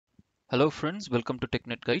Hello friends, welcome to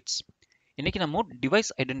TechNet Guides. இன்னைக்கு நம்ம device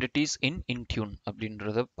identities இன் இன்டியூன்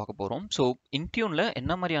அப்படின்றத பார்க்க போறோம். ஸோ இன்டியூன்ல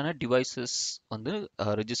என்ன மாதிரியான டிவைசஸ் வந்து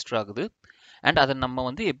ரெஜிஸ்டர் ஆகுது அண்ட் அதை நம்ம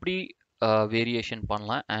வந்து எப்படி வேரியேஷன்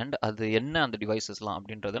பண்ணலாம் அண்ட் அது என்ன அந்த டிவைசஸ்லாம்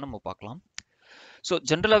அப்படின்றத நம்ம பார்க்கலாம். ஸோ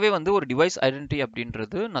ஜென்ரலாகவே வந்து ஒரு டிவைஸ் ஐடென்டிட்டி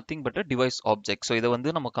அப்படின்றது nothing but a device object. So இதை வந்து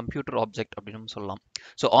நம்ம கம்ப்யூட்டர் ஆப்ஜெக்ட் அப்படின்னு சொல்லலாம்.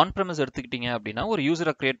 ஸோ ஆன் ப்ரெமிஸ் எடுத்துக்கிட்டீங்க அப்படின்னா ஒரு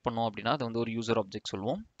யூசரை கிரியேட் பண்ணோம் அப்படின்னா அது வந்து ஒரு யூசர் ஆப்ஜெக்ட்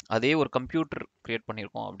சொல்லுவோம். அதே ஒரு கம்ப்யூட்டர் கிரியேட்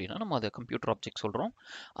பண்ணியிருக்கோம் அப்படின்னா நம்ம அதை கம்ப்யூட்டர் ஆப்ஜெக்ட் சொல்கிறோம்.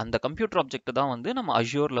 அந்த கம்ப்யூட்டர் ஆப்ஜெக்ட் தான் வந்து நம்ம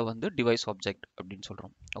அஷ்யூரில் வந்து டிவைஸ் ஆப்ஜெக்ட் அப்படின்னு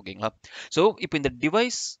சொல்கிறோம். ஓகேங்களா? ஸோ இப்போ இந்த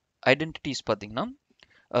டிவைஸ் ஐடென்டிட்டிஸ் பார்த்தீங்கன்னா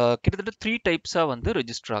கிட்டத்தட்ட 3 டைப்ஸாக வந்து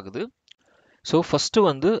ரெஜிஸ்டர் ஆகுது. ஸோ ஃபஸ்ட்டு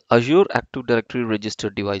வந்து Azure Active Directory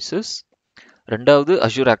Registered Devices, ரெண்டாவது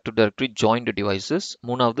Azure Active Directory Joined Devices,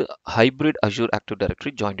 மூணாவது Hybrid Azure Active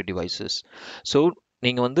Directory Joined Devices. So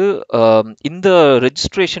நீங்கள் வந்து இந்த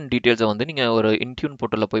ரெஜிஸ்ட்ரேஷன் டீட்டெயில்ஸை வந்து நீங்கள் ஒரு இன்டியூன்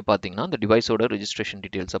போர்ட்டலில் போய் பார்த்தீங்கன்னா அந்த டிவைஸோட ரெஜிஸ்ட்ரேஷன்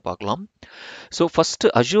டீட்டெயில்ஸை பார்க்கலாம். So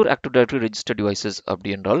first Azure Active Directory Registered Devices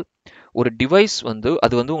அப்படி என்றால் ஒரு டிவைஸ் வந்து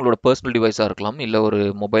அது வந்து உங்களோட பர்சனல் டிவைஸாக இருக்கலாம், இல்லை ஒரு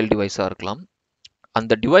மொபைல் டிவைஸாக இருக்கலாம்.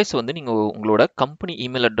 அந்த டிவைஸ் வந்து நீங்கள் உங்களோட கம்பெனி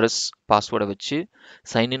இமெயில் அட்ரஸ் பாஸ்வேர்டை வச்சு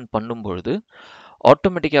சைன்இன் பண்ணும்பொழுது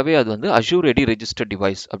ஆட்டோமேட்டிக்காகவே அது வந்து Azure AD ரெஜிஸ்டர்ட்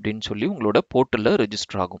டிவைஸ் அப்படின்னு சொல்லி உங்களோட போர்ட்டலில்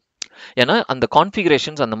ரெஜிஸ்டர் ஆகும். ஏன்னா அந்த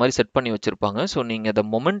கான்ஃபிகரேஷன்ஸ் அந்த மாதிரி செட் பண்ணி வச்சுருப்பாங்க. ஸோ நீங்கள் அந்த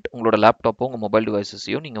மொமெண்ட் உங்களோட லேப்டாப்போ உங்கள் மொபைல்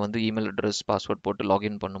டிவைஸஸையோ நீங்கள் வந்து இமெயில் அட்ரஸ் பாஸ்வேர்ட் போட்டு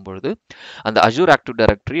லாகின் பண்ணும்பொழுது அந்த Azure Active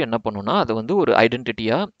Directory என்ன பண்ணுன்னா அதை வந்து ஒரு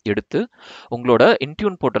ஐடென்டிட்டியாக எடுத்து உங்களோட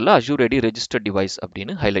இன்டியூன் போர்ட்டலில் Azure AD ரெஜிஸ்டர்ட் டிவைஸ்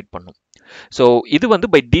அப்படின்னு ஹைலைட் பண்ணும். ஸோ இது வந்து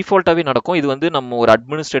பை டிஃபால்ட்டாகவே நடக்கும். இது வந்து நம்ம ஒரு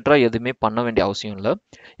அட்மினிஸ்ட்ரேட்டராக எதுவுமே பண்ண வேண்டிய அவசியம் இல்லை.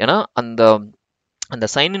 ஏன்னா அந்த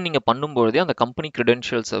சைன்இன் நீங்கள் பண்ணும்பொழுதே அந்த கம்பெனி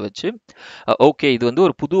க்ரெடென்ஷியல்ஸை வச்சு ஓகே இது வந்து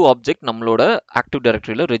ஒரு புது ஆப்ஜெக்ட் நம்மளோட ஆக்டிவ்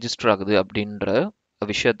டைரக்டரியில் ரெஜிஸ்டர் ஆகுது அப்படின்ற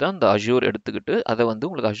விஷயத்த அந்த Azure எடுத்துக்கிட்டு அதை வந்து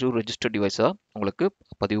உங்களுக்கு Azure ரெஜிஸ்டர்ட் டிவைஸாக உங்களுக்கு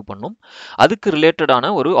பதிவு பண்ணும். அதுக்கு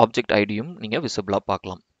ரிலேட்டடான ஒரு ஆப்ஜெக்ட் ஐடியும் நீங்கள் விசிபிளாக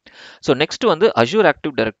பார்க்கலாம். ஸோ நெக்ஸ்ட் வந்து Azure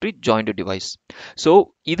Active Directory Joined Device. So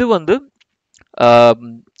இது வந்து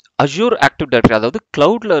Azure Active Directory, அதாவது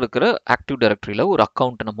கிளவுட்ல இருக்கிற ஆக்டிவ் டைரக்டரியில் ஒரு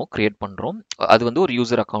அக்கௌண்ட் நம்ம கிரியேட் பண்ணுறோம். அது வந்து ஒரு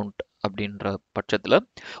யூசர் அக்கௌண்ட் அப்படின்ற பட்சத்தில்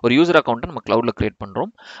ஒரு யூசர் அக்கௌண்ட்டை நம்ம கிளவுடில் கிரியேட்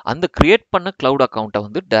பண்ணுறோம். அந்த கிரியேட் பண்ண கிளவுட் அக்கௌண்ட்டை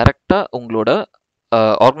வந்து டைரெக்டாக உங்களோட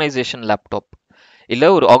ஆர்கனைசேஷன் லேப்டாப் இல்லை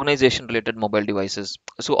ஒரு organisation related mobile devices.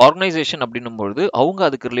 So organisation அப்படின்னும்பொழுது அவங்க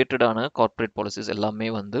அதுக்கு ரிலேட்டடான கார்ப்பரேட் பாலிசிஸ் எல்லாமே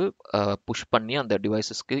வந்து புஷ் பண்ணி அந்த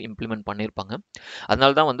டிவைசஸ்க்கு இம்ப்ளிமெண்ட் பண்ணியிருப்பாங்க.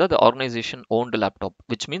 அதனால தான் வந்து அது organisation owned laptop,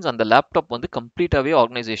 which means அந்த லேப்டாப் வந்து கம்ப்ளீட்டாகவே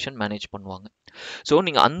ஆர்கனைசேஷன் மேனேஜ் பண்ணுவாங்க. ஸோ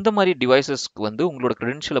நீங்கள் அந்த மாதிரி டிவைசஸ்க்கு வந்து உங்களோட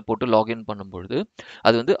க்ரெடென்ஷியலை போட்டு லாகின் பண்ணும்பொழுது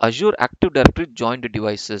அது வந்து Azure Active Directory Joined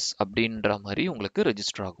Devices அப்படின்ற மாதிரி உங்களுக்கு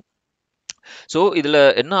ரெஜிஸ்டர் ஆகும். ஸோ இதில்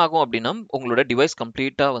என்ன ஆகும் அப்படின்னா உங்களோட டிவைஸ்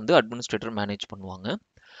கம்ப்ளீட்டாக வந்து அட்மினிஸ்ட்ரேட்டர் மேனேஜ் பண்ணுவாங்க.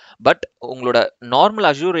 பட் உங்களோட நார்மல்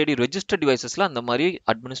Azure AD ரெஜிஸ்டர்ட் டிவைசஸில் அந்த மாதிரி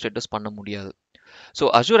அட்மினிஸ்ட்ரேட்டர்ஸ் பண்ண முடியாது. So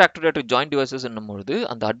Azure Active Directory Joint Devices என்னும்போது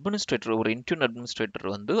அந்த அட்மினிஸ்ட்ரேட்டர் ஒரு இன்டியூன் அட்மினிஸ்ட்ரேட்டர்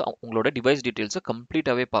வந்து உங்களோட டிவைஸ் டீட்டெயில்ஸை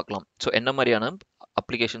கம்ப்ளீட்டாகவே பார்க்கலாம். ஸோ என்ன மாதிரியான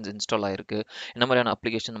அப்ளிகேஷன்ஸ் இன்ஸ்டால் ஆயிருக்கு, என்ன மாதிரியான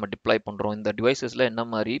அப்ளிகேஷன் நம்ம டிப்ளாய் பண்ணுறோம், இந்த டிவைசஸில் என்ன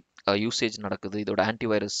மாதிரி யூசேஜ் நடக்குது, இதோட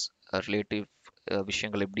ஆன்டிவைரஸ் ரிலேட்டிவ்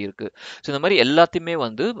விஷயங்கள் எப்படி இருக்கு. ஸோ இந்த மாதிரி எல்லாத்தையுமே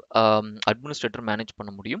வந்து அட்மினிஸ்ட்ரேட்டர் மேனேஜ்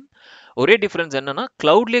பண்ண முடியும். ஒரே டிஃபரன்ஸ் என்னன்னா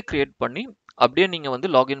கிளவுட்லேயே கிரியேட் பண்ணி அப்படியே நீங்கள் வந்து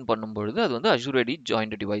லாகின் பண்ணும்பொழுது அது வந்து Azure AD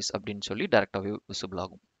Joined Device அப்படின்னு சொல்லி டேரெக்டாகவே விசிபிள்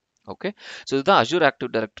ஆகும். ஓகே, ஸோ இதுதான் Azure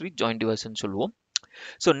Active Directory Joined Deviceன்னு சொல்லுவோம்.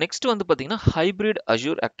 ஸோ நெக்ஸ்ட் வந்து பார்த்தீங்கன்னா Hybrid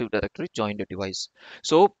Azure Active Directory Joined Device.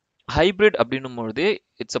 So hybrid அப்படின்னும் பொழுதே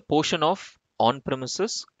it's a portion of on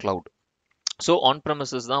premises cloud. So on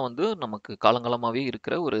premises தான் வந்து நமக்கு காலங்காலமாகவே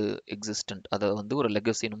இருக்கிற ஒரு எக்ஸிஸ்டன்ட், அதை வந்து ஒரு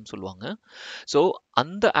லெகசின்னு சொல்லுவாங்க. ஸோ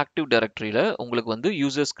அந்த ஆக்டிவ் டைரக்டரியில் உங்களுக்கு வந்து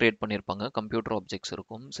யூசர்ஸ் கிரியேட் பண்ணியிருப்பாங்க, கம்ப்யூட்டர் ஆப்ஜெக்ட்ஸ்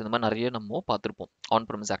இருக்கும். ஸோ இந்த மாதிரி நிறைய நம்ம பார்த்துருப்போம் ஆன்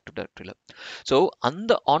ப்ரெமிஸ் ஆக்டிவ் டைரக்டரியில். ஸோ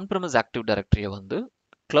அந்த ஆன் ப்ரெமிஸ் ஆக்டிவ் டைரக்டரியை வந்து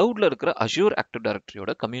கிளவுட்ல இருக்கிற Azure Active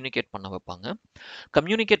Directoryயோட கம்யூனிகேட் பண்ண வைப்பாங்க.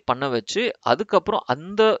 கம்யூனிகேட் பண்ண வச்சு அதுக்கப்புறம்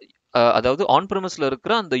அந்த அதாவது ஆன் ப்ரெமிஸ்ல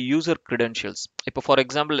இருக்கிற அந்த யூசர் கிரெடென்ஷியல்ஸ், இப்போ ஃபார்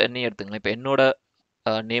எக்ஸாம்பிள் என்னையே எடுத்துங்களேன். இப்போ என்னோட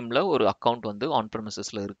நேம்ல ஒரு அக்கௌண்ட் வந்து ஆன்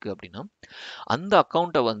ப்ரெமிசஸ்ல இருக்கு அப்படின்னா அந்த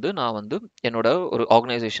அக்கௌண்ட்டை வந்து நான் வந்து என்னோட ஒரு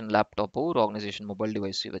ஆர்கனைசேஷன் லேப்டாப்போ ஒரு ஆர்கனைசேஷன் மொபைல்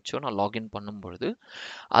டிவைஸ் வச்சோ நான் லாகின் பண்ணும்பொழுது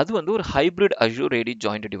அது வந்து ஒரு hybrid Azure AD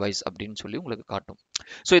Joined Device அப்படின்னு சொல்லி உங்களுக்கு காட்டும்.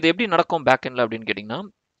 ஸோ இது எப்படி நடக்கும் பேக் எண்ட்ல அப்படின்னு கேட்டிங்கன்னா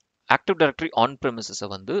ஆக்டிவ் டைரக்டரி ஆன் ப்ரெமிசஸை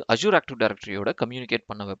வந்து Azure Active Directoryயோட கம்யூனிகேட்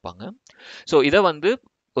பண்ண வைப்பாங்க. ஸோ இதை வந்து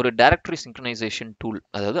ஒரு டைரக்டரி சிங்க்ரனைசேஷன் டூல்,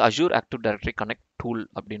 அதாவது Azure Active Directory Connect tool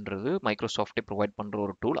அப்படின்றது மைக்ரோசாஃப்டே ப்ரொவைட் பண்ணுற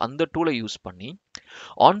ஒரு டூல். அந்த டூலை யூஸ் பண்ணி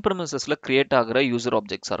ஆன் ப்ரெமிசஸில் கிரியேட் ஆகிற யூசர்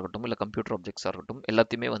ஆப்ஜெக்ட்ஸாக இருக்கட்டும் இல்லை கம்ப்யூட்டர் ஆப்ஜெக்ட்ஸாக இருக்கட்டும்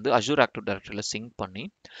எல்லாத்தையுமே வந்து Azure Active Directoryயில் சிங்க் பண்ணி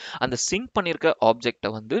அந்த சிங்க் பண்ணியிருக்க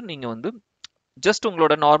ஆப்ஜெக்டை வந்து நீங்கள் வந்து ஜஸ்ட்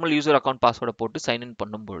உங்களோட நார்மல் யூசர் அக்கௌண்ட் பாஸ்வேர்டை போட்டு சைன்இன்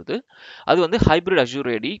பண்ணும்பொழுது அது வந்து hybrid Azure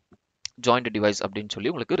AD Joined Device அப்படின்னு சொல்லி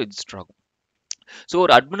உங்களுக்கு ரெஜிஸ்டர் ஆகும். ஸோ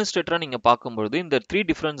ஒரு அட்மினிஸ்ட்ரேட்டரா நீங்க பார்க்கும்பொழுது இந்த 3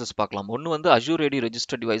 டிஃபரன்சஸ் பார்க்கலாம். ஒண்ணு வந்து Azure AD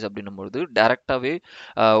ரெஜிஸ்டர்ட் டிவைஸ் அப்படின்னும்பொழுது டைரக்டாவே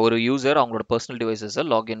ஒரு யூசர் அவங்களோட பர்சனல் டிவைசஸை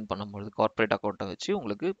லாகின் பண்ணும்பொழுது கார்ப்பரேட் அக்கௌண்ட்டை வச்சு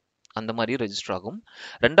உங்களுக்கு அந்த மாதிரி ரெஜிஸ்டர் ஆகும்.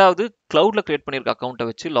 ரெண்டாவது கிளவுட்ல கிரியேட் பண்ணியிருக்க அக்கௌண்ட்டை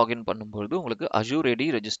வச்சு லாகின் பண்ணும்பொழுது உங்களுக்கு Azure AD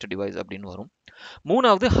ரெஜிஸ்டர்ட் டிவைஸ் அப்படின்னு வரும்.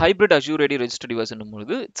 மூணாவது hybrid Azure AD registered device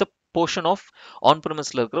என்னும்பொழுது it's a portion of on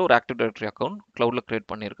ப்ரிமிஸ்ல இருக்கிற ஒரு ஆக்டிவ் டைரக்டரி அக்கௌண்ட் கிளவுட்ல கிரியேட்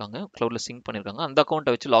பண்ணியிருக்காங்க, கிளவுட்ல சிங்க் பண்ணியிருக்காங்க, அந்த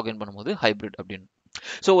அக்கௌண்ட்டை வச்சு லாகின் பண்ணும்போது ஹைபிரிட் அப்படின்னு.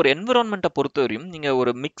 ஸோ ஒரு என்விரான்மெண்ட்டை பொறுத்தவரையும் நீங்கள்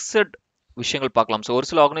ஒரு மிக்சட் விஷயங்கள் பார்க்கலாம். ஸோ ஒரு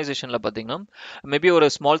சில ஆர்கனைசேஷனில் பார்த்தீங்கன்னா மேபி ஒரு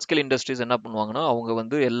ஸ்மால் ஸ்கேல் இண்டஸ்ட்ரீஸ் என்ன பண்ணுவாங்கன்னா அவங்க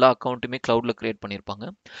வந்து எல்லா அக்கௌண்ட்டுமே கிளவுட்ல கிரியேட் பண்ணியிருப்பாங்க.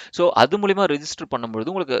 ஸோ அது மூலிமா ரெஜிஸ்டர்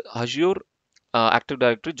பண்ணும்பொழுது உங்களுக்கு Azure active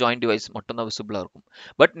directory join device மட்டும்தான் விசிபிளாக இருக்கும்.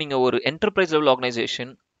 பட் நீங்கள் ஒரு என்டர்பிரைஸ் லெவல்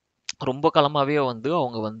ஆர்கனைசேஷன் ரொம்ப காலமாகவே வந்து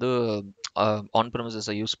அவங்க வந்து ஆன்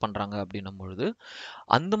ப்ரெமிசஸை யூஸ் பண்ணுறாங்க அப்படின்னும் பொழுது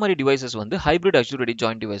அந்த மாதிரி டிவைசஸ் வந்து hybrid Azure AD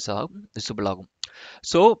join டிவைஸாக visible ஆகும்.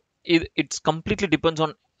 So it's completely depends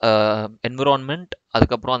on environment,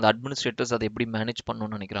 அதுக்கப்புறம் அந்த அட்மினிஸ்ட்ரேட்டர்ஸ் அதை எப்படி மேனேஜ்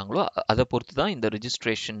பண்ணணும்னு நினைக்கிறாங்களோ அதை பொறுத்து தான் இந்த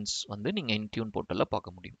ரெஜிஸ்ட்ரேஷன்ஸ் வந்து நீங்கள் இன்டியூன் போர்ட்டலில்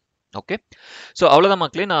பார்க்க முடியும். ஓகே, ஸோ அவ்வளோதான்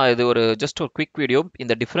மக்களே. நான் இது ஒரு ஜஸ்ட் ஒரு குவிக் வீடியோ,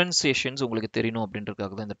 இந்த டிஃப்ரென்சியேஷன்ஸ் உங்களுக்கு தெரியணும்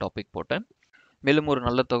அப்படின்றதுக்காக தான் இந்த டாபிக் போட்டேன். மேலும் ஒரு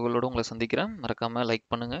நல்ல தகவலோடு உங்களை சந்திக்கிறேன். மறக்காமல் லைக்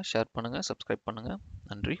பண்ணுங்கள், ஷேர் பண்ணுங்கள், சப்ஸ்கிரைப் பண்ணுங்கள்.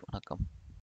 நன்றி, வணக்கம்.